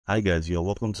Hi guys, you are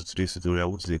welcome to today's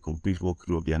tutorial, which is a complete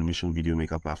walkthrough of the animation video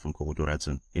maker platform called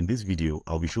Doratoon. In this video,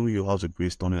 I'll be showing you how to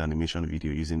create stunning animation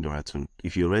video using Doratoon.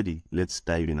 If you're ready, let's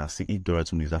dive in and see if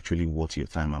Doratoon is actually worth your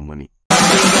time and money.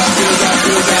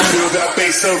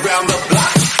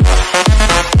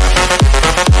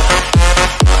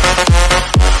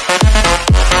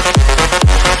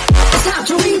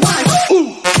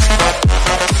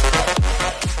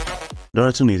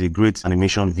 Doratoon is a great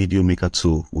animation video maker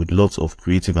tool with lots of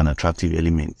creative and attractive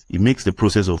elements. It makes the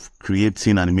process of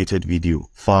creating animated video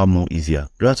far more easier.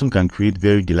 Doratoon can create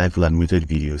very delightful animated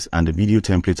videos, and the video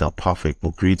templates are perfect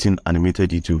for creating animated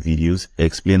YouTube videos,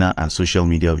 explainer, and social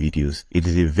media videos. It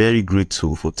is a very great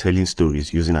tool for telling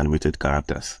stories using animated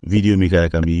characters. Video maker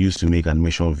can be used to make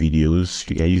animation videos.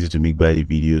 You can use it to make Braille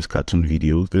videos, cartoon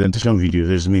videos, presentation videos,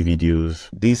 resume videos.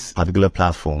 This particular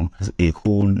platform has a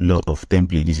whole lot of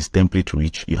templates. This is template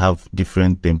rich. You have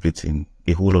different templates in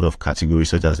a whole lot of categories,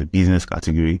 such as the business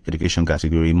category, education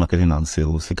category, marketing and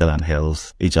sales, physical and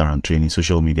health, HR and training,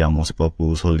 social media,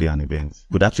 multi-purpose, holiday and events.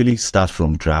 You could actually start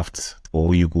from drafts,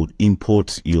 or you could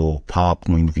import your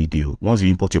PowerPoint video. Once you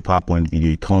import your PowerPoint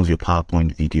video, it turns your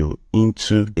PowerPoint video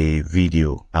into a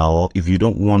video. Or if you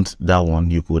don't want that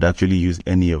one, you could actually use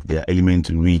any of their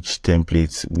element-rich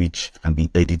templates which can be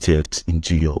edited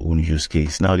into your own use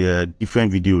case. Now, there are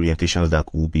different video orientations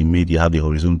that will be made. You have the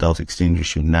horizontal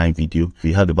 16:9 video.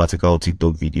 You have the vertical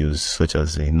TikTok videos such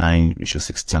as a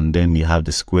 9:16, and then you have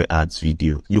the square ads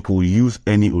video. You could use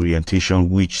any orientation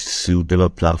which suits the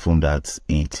platform that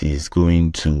it is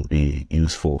going to be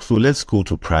useful. So let's go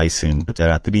to pricing.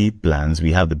 There are three plans.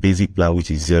 We have the basic plan,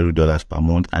 which is $0 per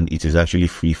month, and it is actually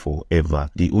free forever.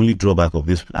 The only drawback of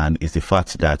this plan is the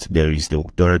fact that there is the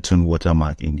Doratoon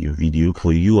watermark in your video.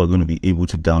 For you are going to be able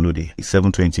to download a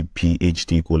 720p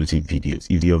HD quality videos.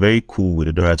 If you're very cool with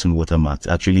the Doratoon watermark, it's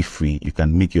actually free. You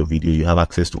can make your video. You have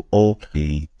access to all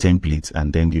the templates,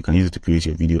 and then you can use it to create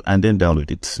your video and then download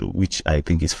it, so, which I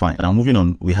think is fine. Now moving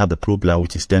on, we have the pro plan,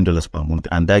 which is $10 per month,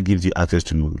 and that gives you access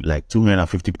to like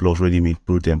 250 plus ready-made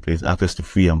pro templates, access to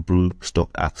free and pro stock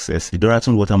access. The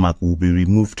Doratoon watermark will be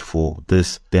removed for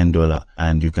this $10,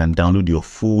 and you can download your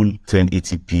full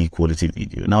 1080p quality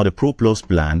video. Now the pro plus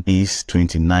plan is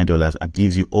 $29 and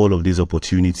gives you all of this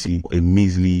opportunity for a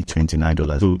measly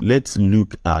 $29. So let's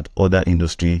look at other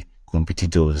industry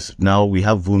competitors. Now we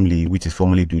have Voomly, which is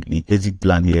formerly Doodly. Basic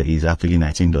plan here is actually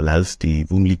 $19. The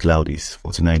Voomly Cloud is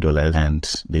 $49, and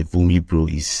the Voomly Pro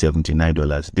is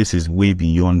 $79. This is way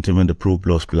beyond even the Pro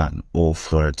Plus plan of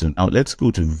Doratoon. Now let's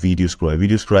go to VideoScribe.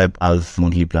 VideoScribe has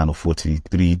monthly plan of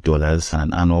 $43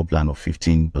 and annual plan of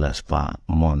 $15 per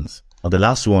month. Now, the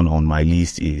last one on my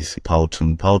list is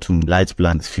Powtoon. Powtoon Lite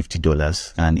plan is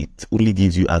 $50, and it only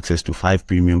gives you access to 5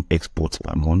 premium exports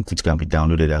per month, which can be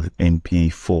downloaded as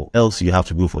MP4. Else you have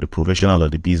to go for the professional or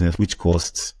the business, which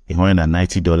costs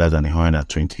 $190 and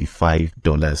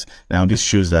 $125. Now this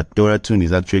shows that Doratoon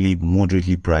is actually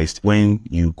moderately priced when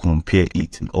you compare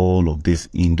it to all of these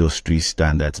industry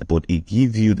standards, but it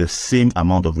gives you the same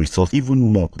amount of resource,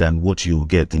 even more than what you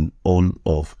get in all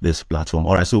of this platform.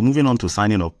 All right, so moving on to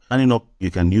signing up. Signing up,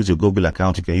 you can use your Google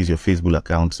account, you can use your Facebook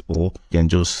account, or you can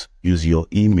just use your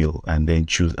email and then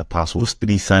choose a password. Those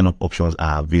three sign-up options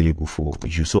are available for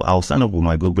you. So I'll sign up with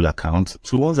my Google account.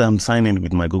 So once I'm signing in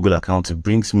with my Google account, it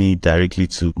brings me directly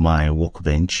to my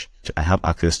workbench. I have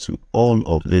access to all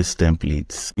of these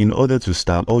templates. In order to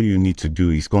start, all you need to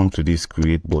do is come to this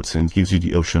create button. It gives you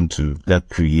the option to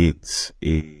create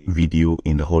a video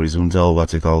in the horizontal,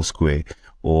 vertical, square,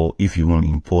 or if you want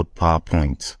to import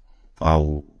PowerPoint,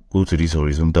 I'll go to this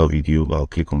horizontal video. I'll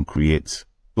click on create.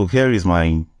 So here is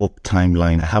my up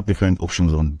timeline. I have different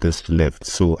options on this left.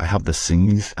 So I have the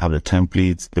scenes, I have the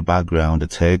templates, the background, the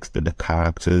text, the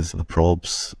characters, the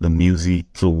props, the music.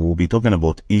 So we'll be talking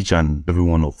about each and every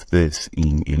one of this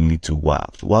in a little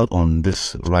while. While on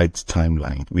this right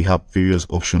timeline, we have various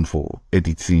options for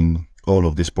editing all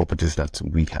of these properties that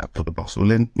we have talked about. So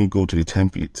let me go to the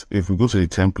template. If we go to the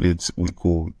templates, we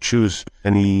could choose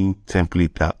any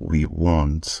template that we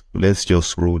want. Let's just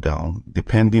scroll down.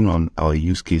 Depending on our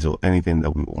use case or anything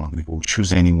that we want, we will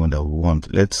choose anyone that we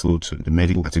want. Let's go to the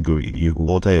medical category. You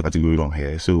will alter your category on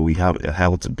here. So we have a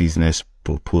health business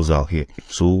proposal here.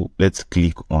 So let's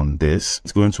click on this.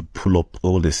 It's going to pull up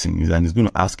all the things, and it's going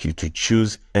to ask you to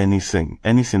choose anything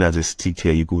that is ticked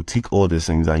here. You could tick all the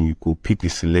things, and you could pick the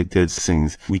selected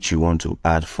things which you want to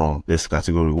add from this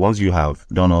category. Once you have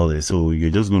done all this, so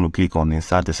you're just going to click on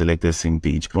insert the selected thing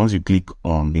page. Once you click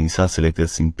on the insert selected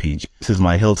thing page, this is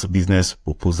my health business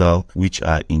proposal, which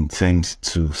I intend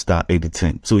to start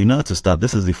editing. So in order to start,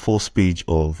 this is the first page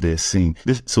of the scene.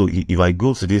 So if I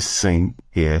go to this scene,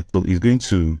 here. So it's going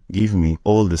to give me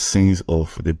all the scenes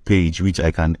of the page which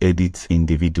I can edit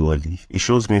individually. It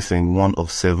shows me scene 1 of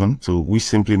 7, so which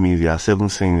simply means there are 7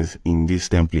 scenes in this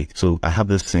template. So I have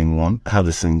the scene 1, I have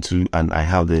the scene 2, and I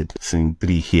have the scene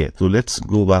 3 here. So let's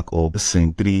go back up.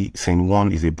 Scene 3, scene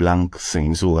 1 is a blank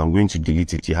scene, so I'm going to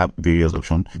delete it. You have various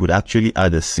options. You could actually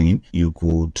add a scene. You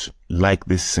could like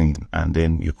this scene and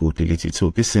then you could delete it. So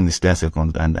this scene is 10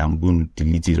 seconds and I'm going to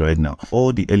delete it right now.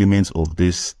 All the elements of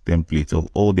this template, of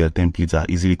all their templates, are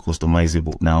easily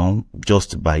customizable now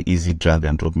just by easy drag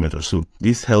and drop method. So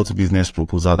this health business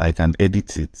proposal, I can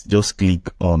edit it. Just click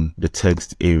on the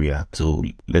text area. So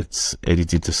let's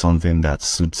edit it to something that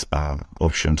suits our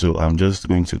option. So I'm just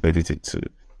going to edit it to,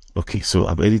 okay, so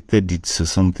I've edited it to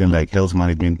something like health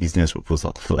management business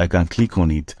proposal. So I can click on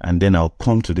it and then I'll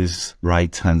come to this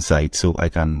right hand side. So I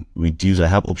can reduce, I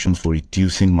have options for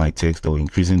reducing my text or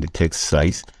increasing the text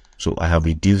size. So I have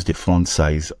reduced the font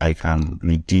size. I can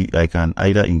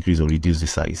either increase or reduce the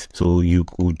size. So you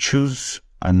could choose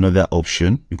another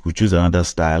option. You could choose another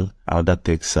style, another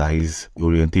text size,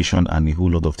 orientation, and a whole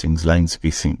lot of things, line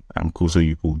spacing and cool. So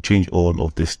you could change all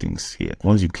of these things here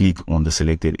once you click on the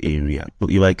selected area. So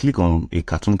if I click on a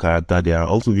cartoon character, there are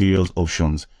also various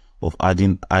options of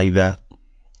adding either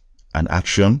an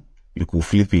action. You could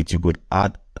flip it. You could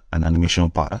add an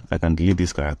animation part. I can delete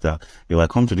this character. If I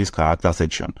come to this character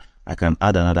section, I can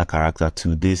add another character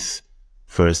to this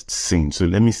first scene. So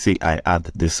let me say I add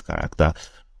this character.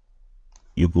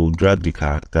 You go drag the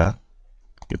character,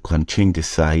 you can change the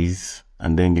size,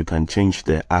 and then you can change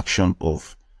the action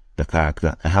of the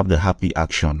character. I have the happy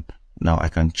action. Now I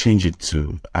can change it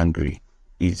to angry.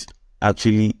 It's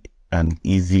actually an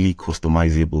easily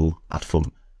customizable art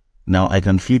form. Now I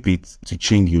can flip it to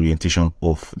change the orientation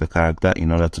of the character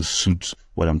in order to suit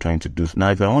what I'm trying to do.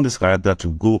 Now if I want this character to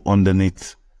go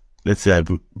underneath, let's say I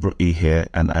brought it here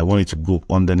and I want it to go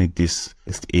underneath this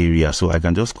area. So I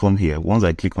can just come here. Once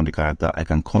I click on the character, I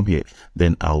can come here.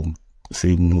 Then I'll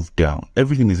say move down.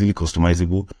 Everything is really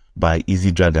customizable by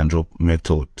easy drag and drop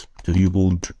method. So you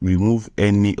would remove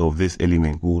any of this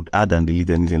element, would add and delete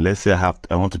anything. Let's say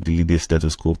I want to delete this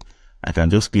stethoscope. I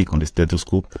can just click on the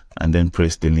stethoscope and then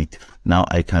press delete. Now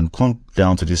I can come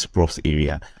down to this props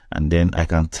area and then I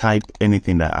can type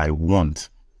anything that I want.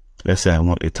 Let's say I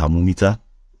want a thermometer.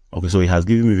 Okay, so it has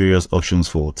given me various options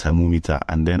for thermometer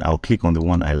and then I'll click on the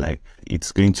one I like.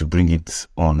 It's going to bring it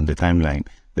on the timeline.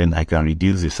 Then I can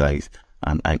reduce the size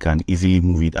and I can easily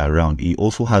move it around. It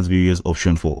also has various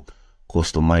options for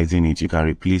customizing it. You can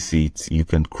replace it, you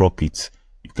can crop it,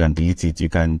 you can delete it, you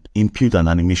can impute an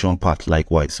animation part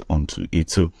likewise onto it.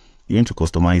 So you're going to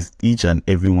customize each and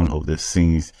every one of the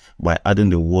scenes by adding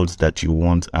the words that you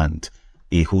want and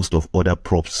a host of other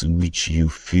props which you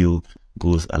feel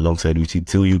goes alongside with it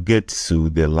till you get to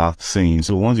the last scene.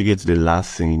 So once you get to the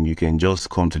last scene, you can just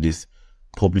come to this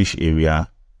publish area.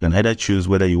 You can either choose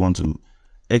whether you want to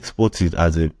export it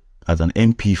as an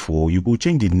MP4. You could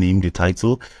change the name, the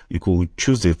title. You could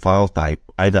choose the file type,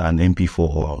 either an MP4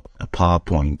 or a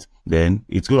PowerPoint. Then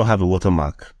it's going to have a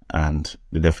watermark and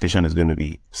the definition is going to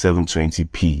be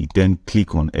 720p. Then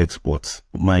click on export.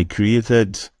 My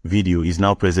created video is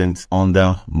now present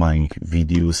under my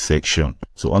video section.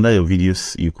 So under your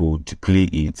videos, you could play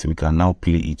it. We can now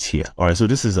play it here. All right, so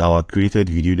this is our created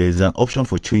video. There's an option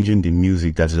for changing the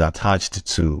music that is attached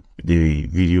to the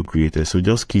video created. So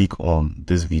just click on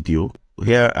this video.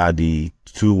 Here are the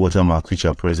 2 watermarks which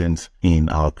are present in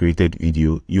our created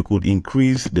video. You could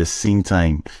increase the scene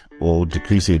time or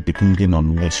decrease it depending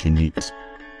on what you need.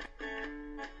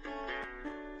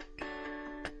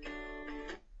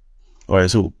 Alright,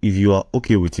 so if you are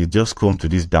okay with it, just come to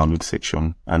this download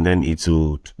section and then it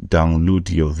will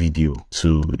download your video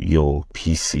to your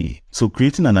PC. So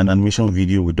creating an animation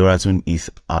video with Doratoon is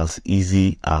as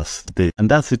easy as this. And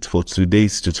that's it for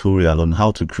today's tutorial on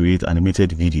how to create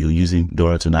animated video using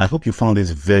Doratoon. I hope you found this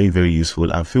very, very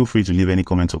useful and feel free to leave any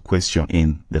comment or question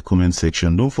in the comment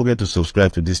section. Don't forget to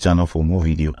subscribe to this channel for more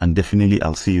video and definitely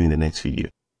I'll see you in the next video.